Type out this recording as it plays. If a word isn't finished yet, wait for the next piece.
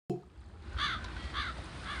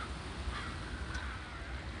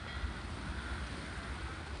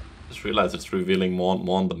just realized it's revealing more and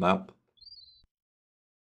more on the map.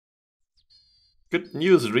 Good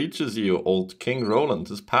news reaches you. Old King Roland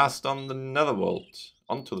has passed on the Netherworld,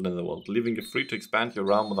 onto the Netherworld, leaving you free to expand your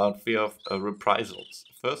realm without fear of reprisals.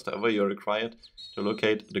 First, however, you're required to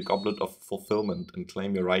locate the Goblet of Fulfillment and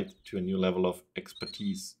claim your right to a new level of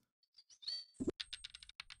expertise.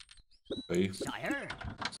 Okay. Sire.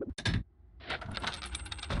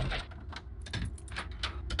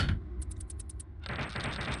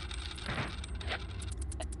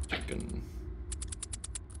 Chicken.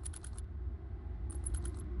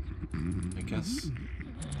 I guess.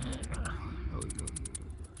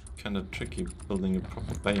 Kinda tricky building a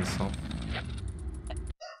proper base, huh?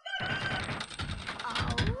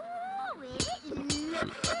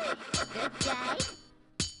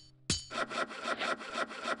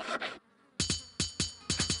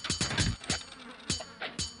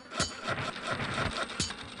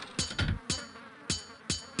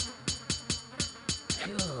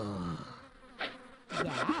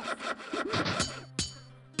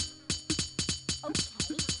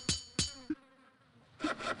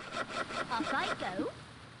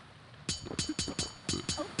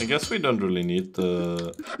 I guess we don't really need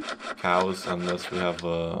the cows unless we have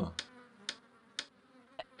a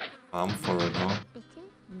farm for it, huh?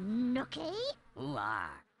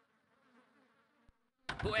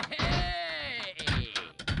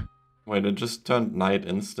 Wait, it just turned night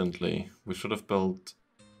instantly. We should have built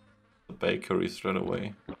the bakery straight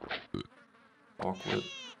away. Awkward.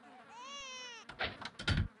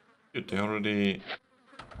 Dude, they already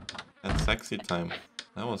had sexy time.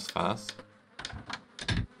 That was fast.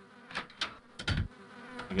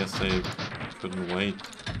 I guess they couldn't wait.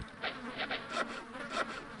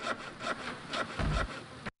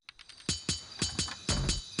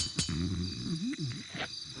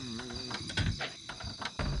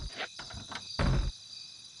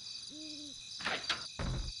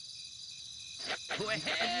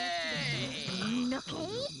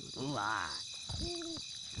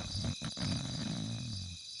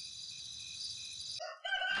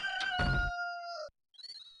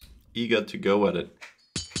 Eager to go at it.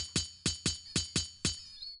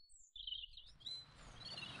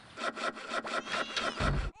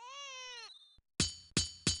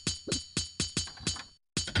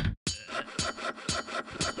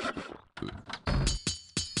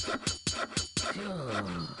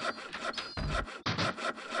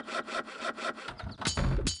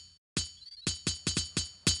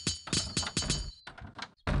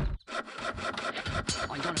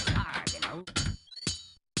 I'm gonna starve, you know.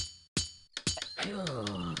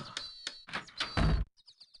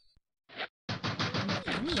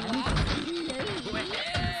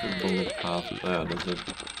 Build a path there. Does it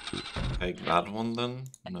take that one then?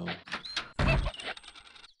 No.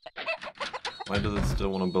 Why does it still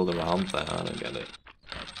want to build around there? I don't get it.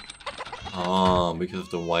 Oh, because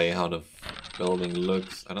of the way how the building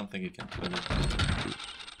looks. I don't think it can turn it.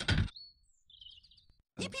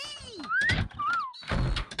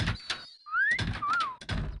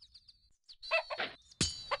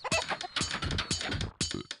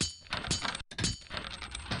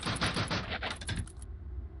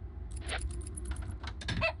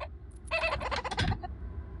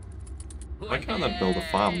 Why can't I build a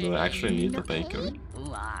farm? Do I actually need the bakery?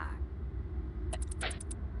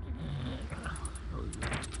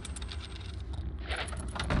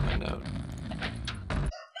 Find out.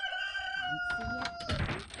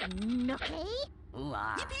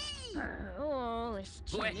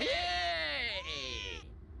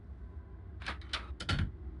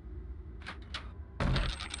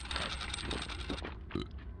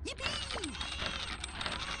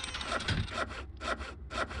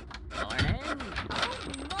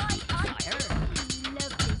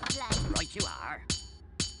 Right you are.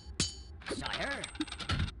 Sire.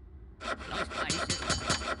 Nice places.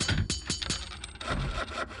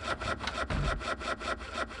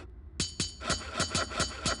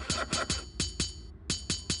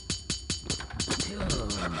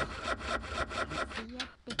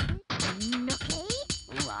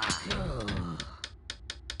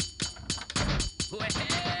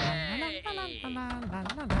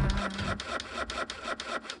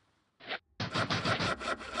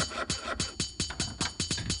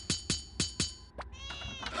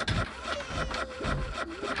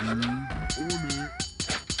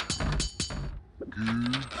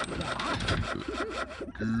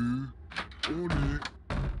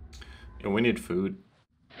 Yeah, we need food.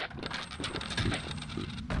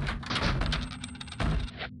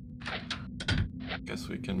 Guess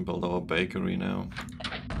we can build our bakery now.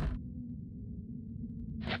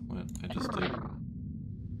 Oh, wait, I just did.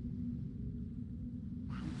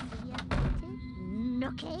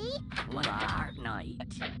 What a hard night.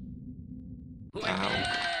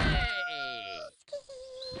 Ow.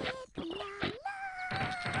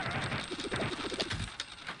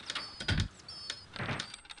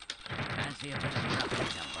 Fancy a bit of rough and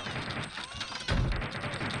tumble.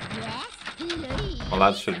 Yes, please. Well,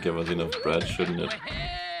 that should give us enough bread, shouldn't it?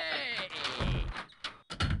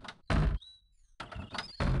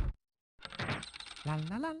 La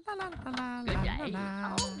la la la la la Good la day.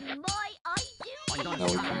 la. Oh my, I do. I'm gonna Now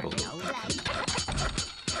we can start, build you know.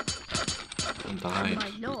 And My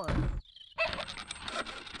died. lord.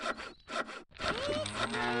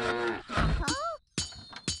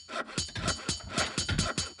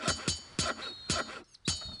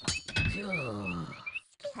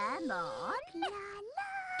 Come on.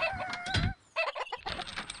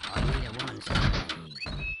 I need a woman's company.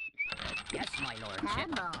 Yes, my lordship.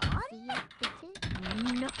 Come on.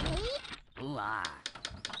 Nookie. Ooh, ah.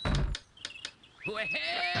 Way!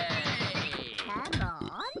 Come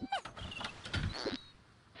on.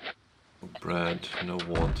 No bread, no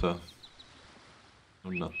water, no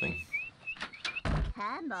nothing.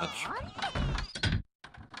 Come That's- on.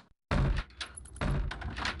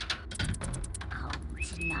 Oh,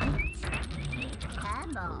 tonight.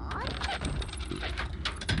 Come on.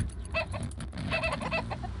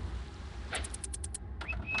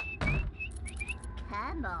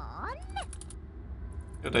 Come on.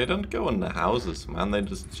 Yeah, they don't go in the houses, man. They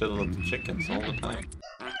just chill with the chickens all the time.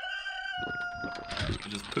 They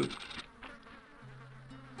just poop.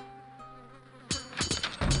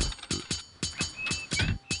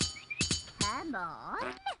 Come on.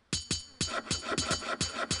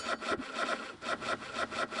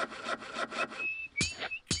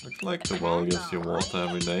 Looks like the well gives you water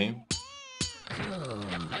every day.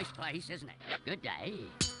 Nice place, isn't it? Good day.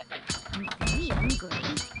 I'm very hungry.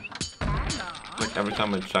 Come on. Like every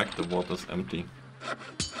time I check, the water's empty. Good day.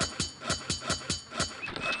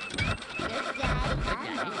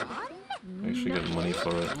 Come on. I actually get money for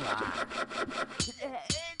it. Ooh, ah.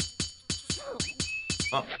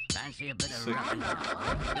 Oh, Fancy a bit of Sick. rough and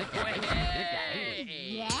tumble. Good day. Good day.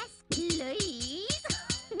 Yes, please.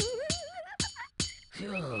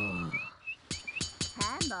 Come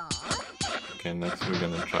on. okay, next we're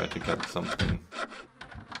gonna try to get something.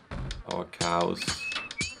 Our cows.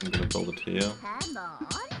 I'm gonna build it here. Come on.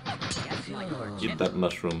 Yes, my Eat lordship. that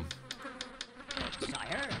mushroom.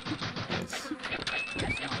 Sire. Nice.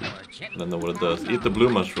 Yes, my lordship. I don't know what it does. Eat the blue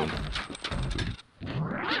mushroom. On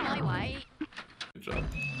my way. Good job.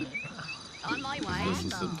 On my way. This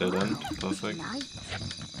is a dead end. Perfect. Night.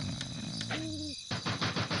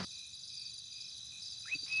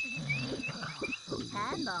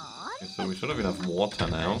 Come on. Okay, so we should have enough water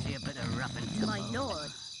now. Fancy a bit of rough and tumble. My lord.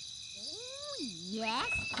 Yes,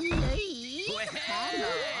 please. Come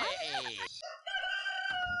on.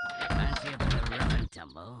 Fancy a bit of rough and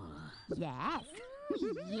tumble. Yes.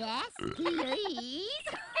 Yes, please.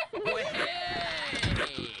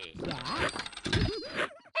 Yes.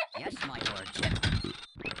 Yes, my lordship.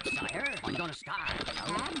 Sire, I'm gonna start, you know.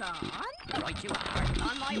 Come on. Right you are.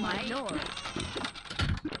 On my My way. lord.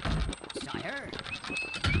 Sire.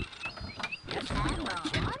 Yes, my Come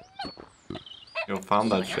lordship. on. Yo,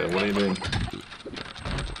 found that shit. What are you doing?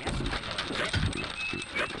 Yes, my lordship.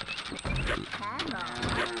 Come on.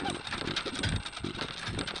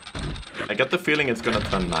 I get the feeling it's gonna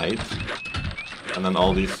turn night. And then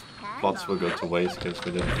all these plots will go to waste because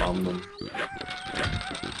we didn't farm them.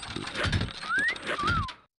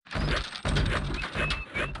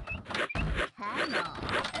 Come on.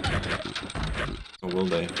 Or will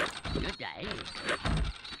they? Good day.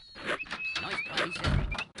 Nice place.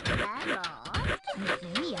 Come on. I'm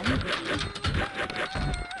very hungry.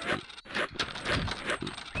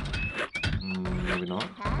 Maybe not.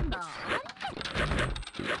 Come on.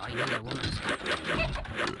 I need a woman's company.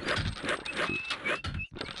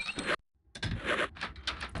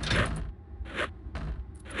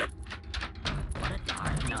 What a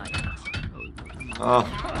dark night. Ah,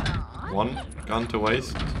 one gone to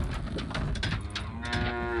waste.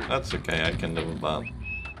 That's okay, I can live with that.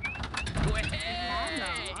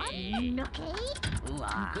 Nookie. Ooh,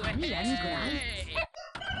 ah. Very hungry.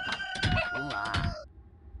 Ooh, ah.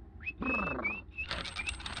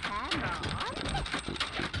 Come on.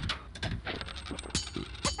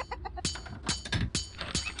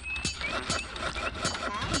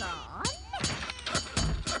 Come on.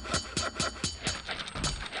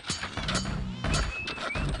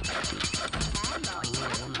 Come I on. need a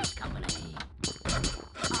woman's company.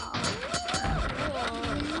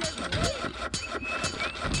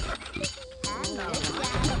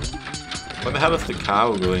 Where the hell is the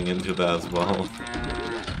cow going into there as well?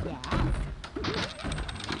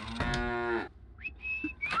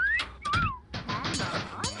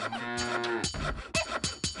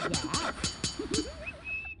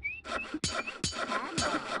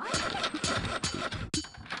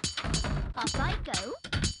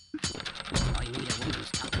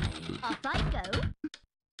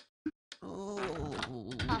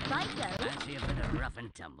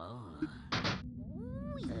 and tumble.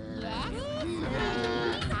 Yes.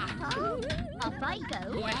 Apple. Off I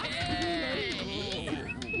go. Yes.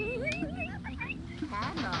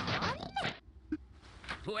 Come on.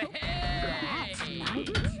 That's nice.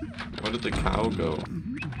 Where did the cow go?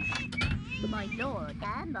 My lord.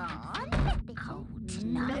 Come on. Cold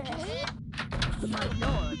night. My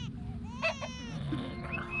lord.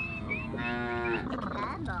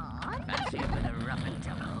 Come on. Fancy a bit of rough and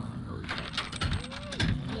tumble.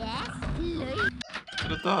 Yes, please.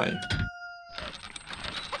 Did it die?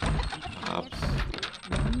 Perhaps.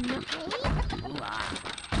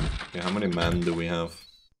 Okay, how many men do we have?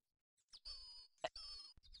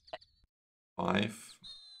 5.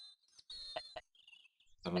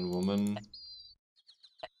 7 women.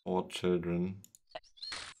 4 children.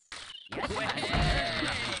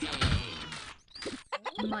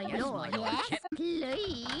 My lord. Yes,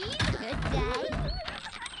 please. Good day.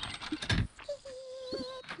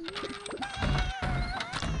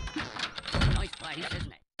 Nice place,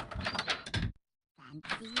 isn't it?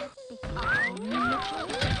 Fancy a bit. Oh,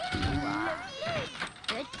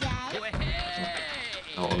 good day.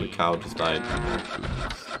 Oh, the cow just died.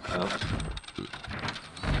 Yeah.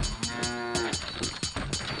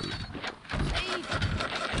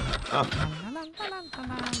 Ah, La la la la la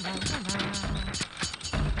la la la.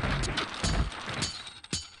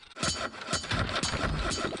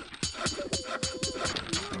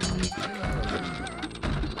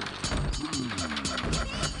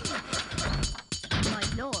 My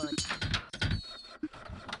lord.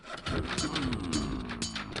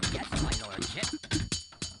 Yes, my lordship.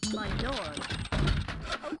 My lord.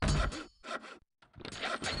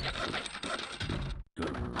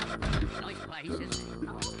 Nice place, isn't it?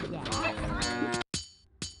 Yes.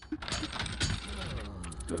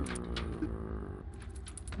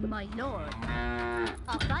 My lord.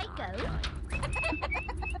 Off I go.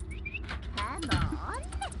 Come on.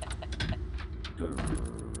 Come on.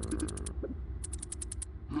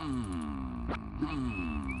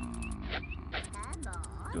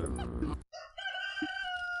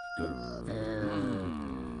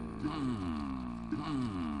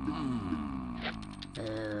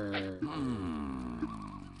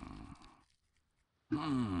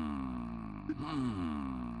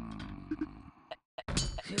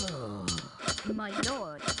 My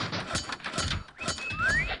lord.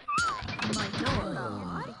 My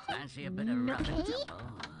lord. Fancy a bit of rough and tumble.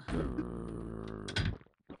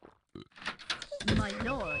 My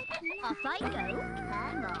lord. Off I go.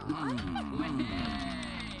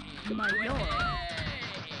 Come on. My lord.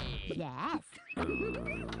 Yes. Come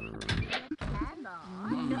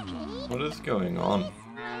on. what is going on?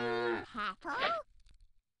 Apple?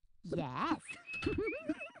 Yes.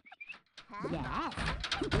 Yes.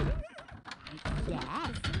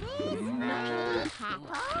 Yes.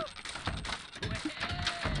 Apple?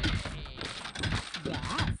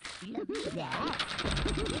 Yes. Yes.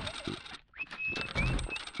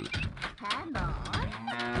 Come on.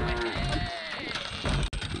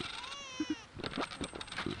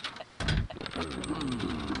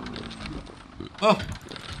 Oh!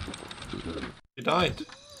 He died.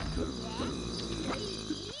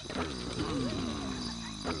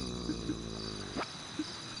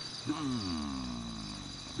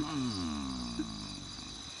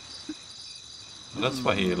 That's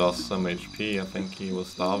why he lost some HP. I think he was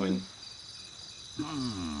starving.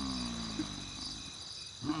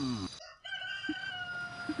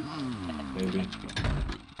 Maybe.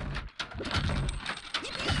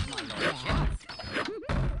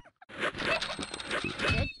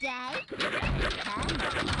 Good day. Come on.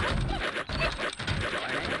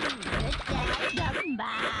 Good day. Come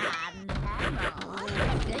on. Come on.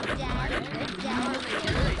 Good day. Good day.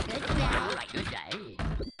 Good day. Like good day.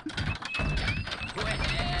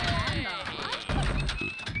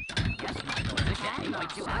 Yes, my lordship.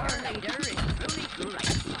 Like 2 hours later, it's truly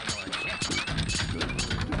great, my lordship.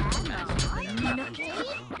 Come on.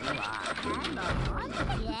 Come on.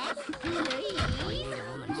 Yes, please. Need a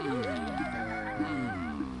woman's company.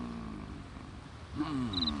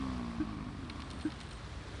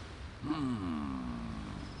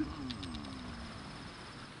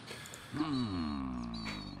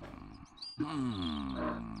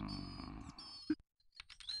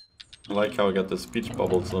 I like how I got the speech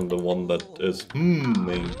bubbles on the one that is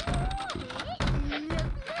humming.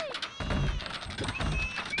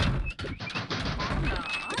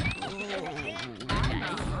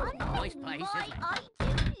 Nice place,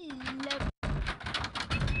 isn't it?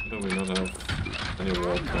 Do we not have any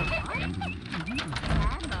water?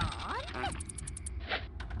 Come on.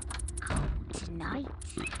 Cold night.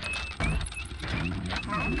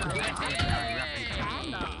 Come on.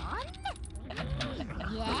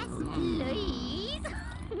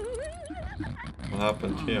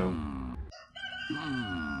 happened here?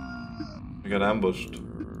 We got ambushed.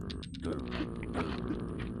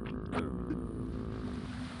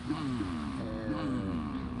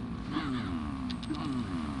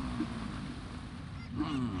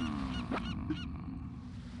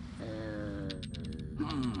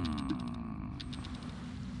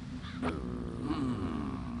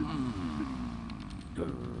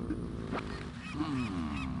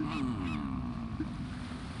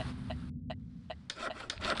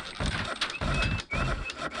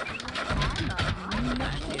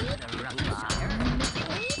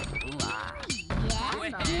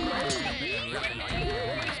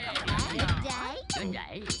 Good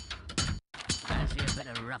day. Fancy a bit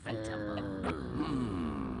of rough and tumble.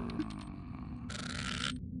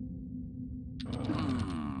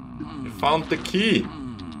 You found the key.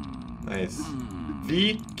 Nice.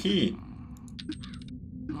 The key.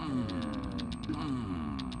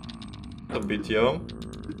 The BTO.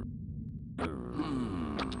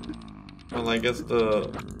 Well, I guess the...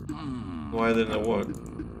 Why didn't it work?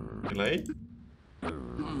 Delay?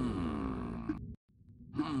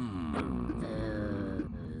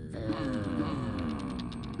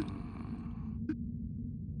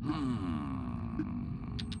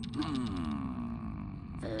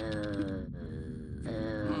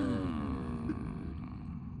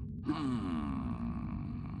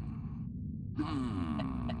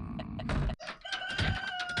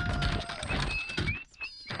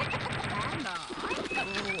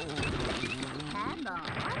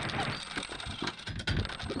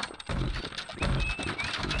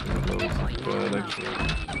 Good, actually.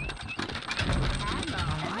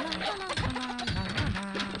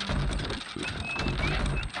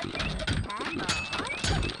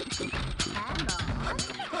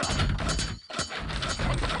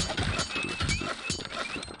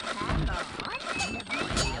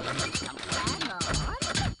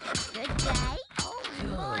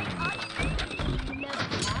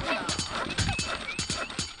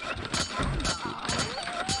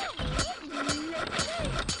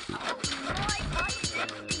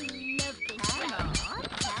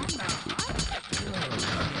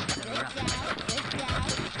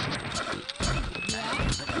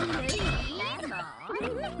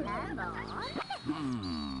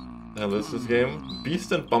 Now this is game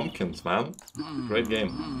Beast and Bumpkins, man. Great game.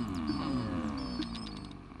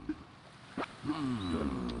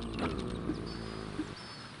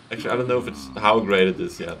 Actually, I don't know if it's how great it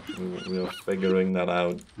is yet. We are figuring that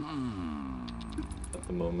out at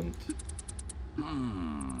the moment.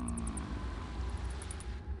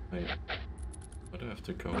 Wait, where do I have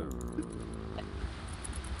to go?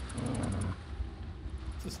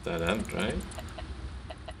 It's that end, right?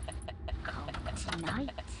 Tonight.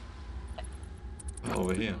 Oh,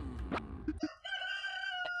 over here.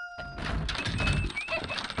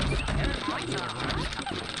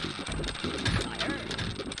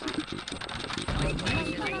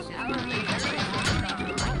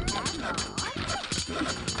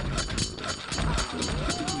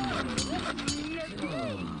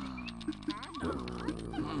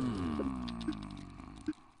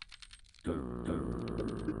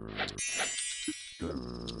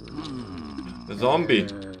 The zombie.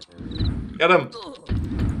 Get him.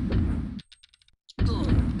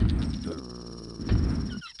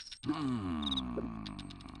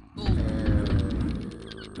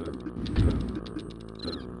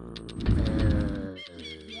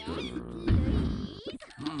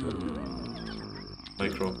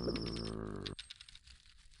 Micro.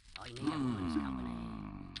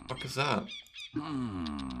 What is that?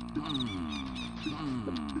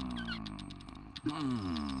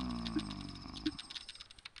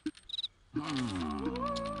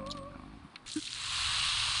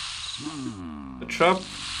 The trap.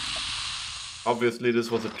 Obviously this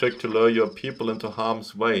was a trick to lure your people into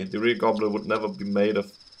harm's way. The real goblet would never be made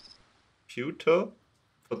of pewter,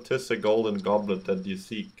 for 'tis a golden goblet that you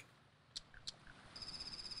seek.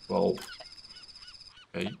 Well,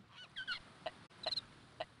 okay.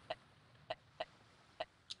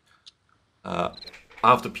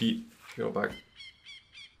 After P, go back.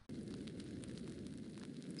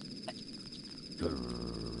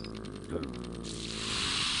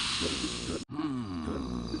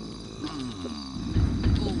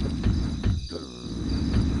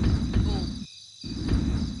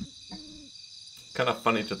 Kind of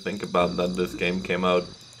funny to think about that this game came out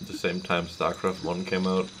at the same time StarCraft 1 came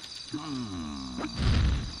out.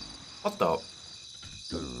 What the?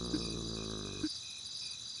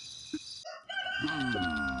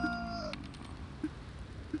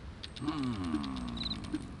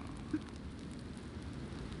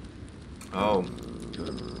 Oh.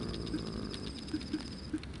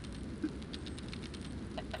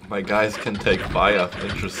 My guys can take fire.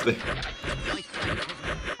 Interesting.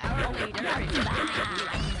 Our leader is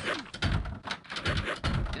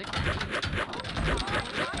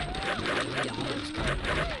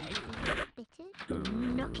Bitte.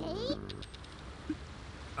 Lucky.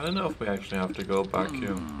 I don't know if we actually have to go back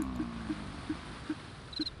here.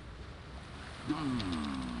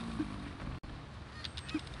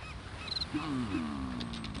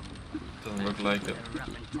 Doesn't look like it.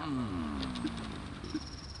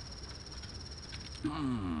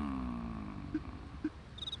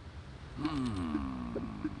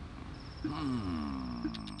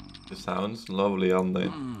 It sounds lovely on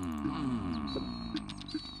the.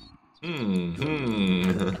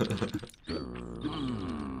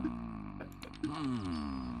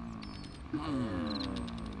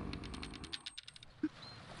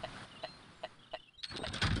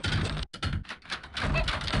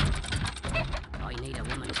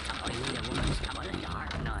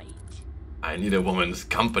 I need a woman's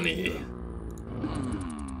company.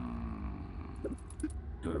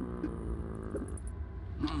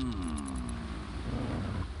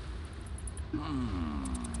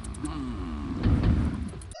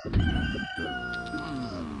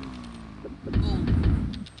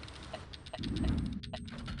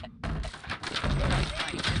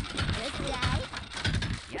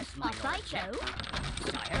 Yes, my Off I lordship. go.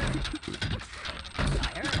 Sire.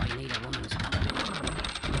 Sire, I need a woman's company.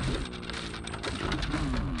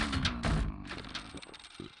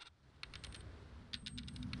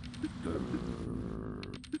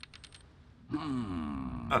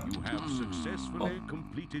 You have successfully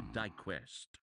completed thy quest.